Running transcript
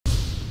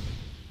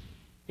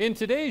In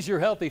today's Your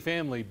Healthy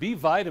Family, B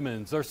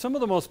vitamins are some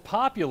of the most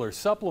popular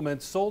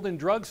supplements sold in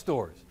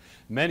drugstores.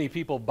 Many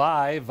people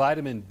buy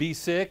vitamin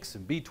B6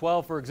 and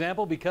B12, for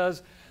example,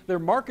 because they're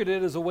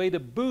marketed as a way to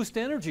boost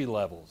energy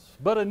levels.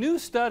 But a new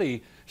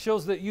study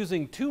shows that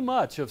using too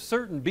much of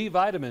certain B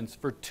vitamins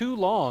for too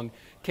long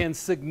can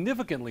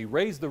significantly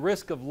raise the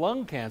risk of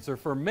lung cancer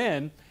for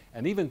men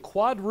and even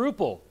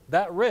quadruple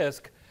that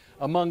risk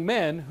among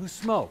men who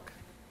smoke.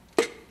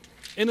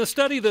 In a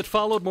study that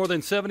followed more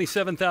than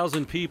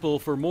 77,000 people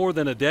for more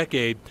than a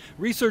decade,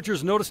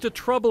 researchers noticed a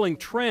troubling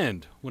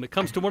trend when it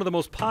comes to one of the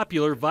most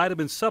popular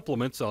vitamin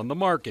supplements on the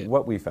market.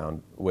 What we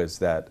found was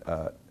that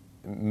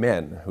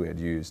men who had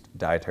used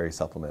dietary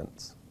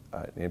supplements,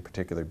 in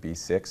particular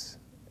B6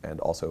 and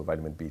also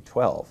vitamin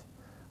B12,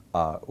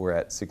 were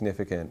at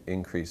significant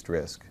increased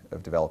risk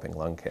of developing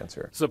lung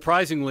cancer.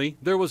 Surprisingly,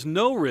 there was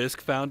no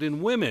risk found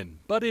in women,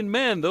 but in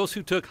men, those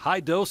who took high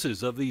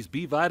doses of these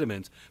B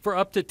vitamins for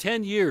up to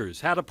 10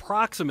 years had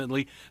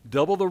approximately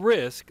double the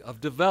risk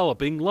of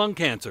developing lung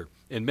cancer.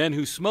 In men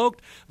who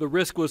smoked, the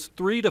risk was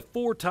 3 to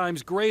 4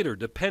 times greater,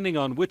 depending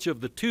on which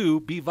of the two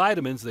B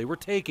vitamins they were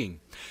taking.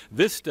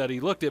 This study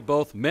looked at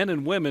both men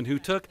and women who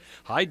took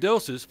high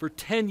doses for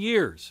 10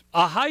 years.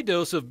 A high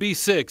dose of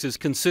B6 is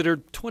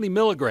considered 20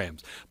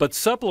 milligrams, but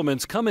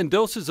supplements come in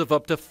doses of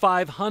up to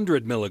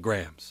 500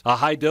 milligrams. A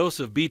high dose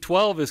of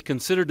B12 is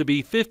considered to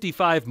be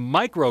 55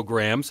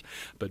 micrograms,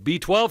 but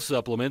B12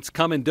 supplements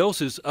come in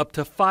doses up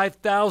to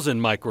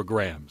 5,000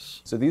 micrograms.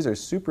 So these are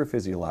super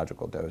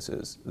physiological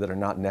doses that are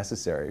not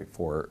necessary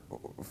for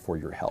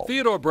your health.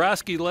 Theodore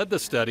Brasky led the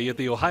study at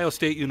The Ohio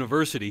State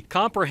University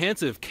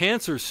Comprehensive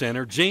Cancer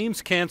Center,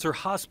 James Cancer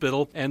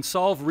Hospital, and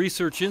Solve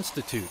Research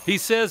Institute. He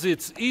says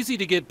it's easy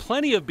to get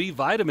plenty of B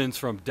vitamins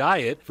from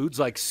diet. Foods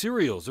like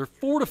cereals are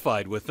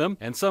fortified with them,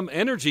 and some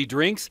energy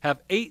drinks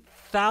have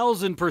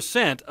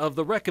 8,000% of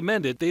the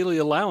recommended daily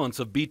allowance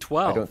of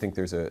B12. I don't think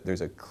there's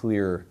a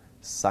clear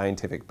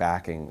scientific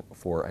backing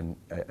for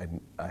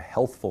a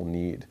healthful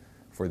need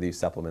for these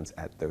supplements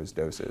at those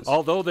doses.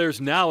 Although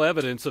there's now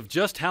evidence of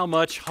just how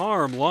much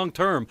harm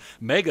long-term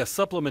mega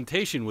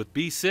supplementation with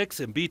B6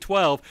 and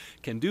B12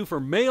 can do for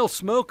male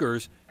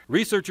smokers,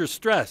 researchers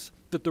stress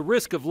that the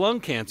risk of lung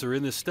cancer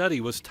in this study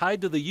was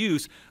tied to the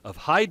use of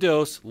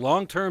high-dose,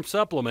 long-term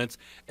supplements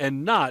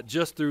and not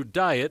just through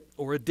diet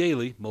or a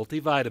daily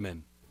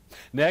multivitamin.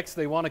 Next,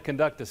 they want to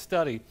conduct a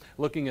study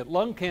looking at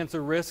lung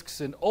cancer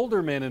risks in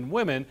older men and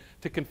women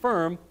to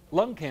confirm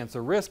lung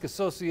cancer risk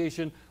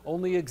association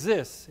only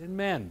exists in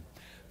men.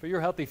 For Your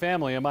Healthy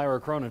Family, I'm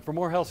Ira Cronin. For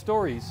more health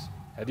stories,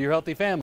 head to Your Healthy Family.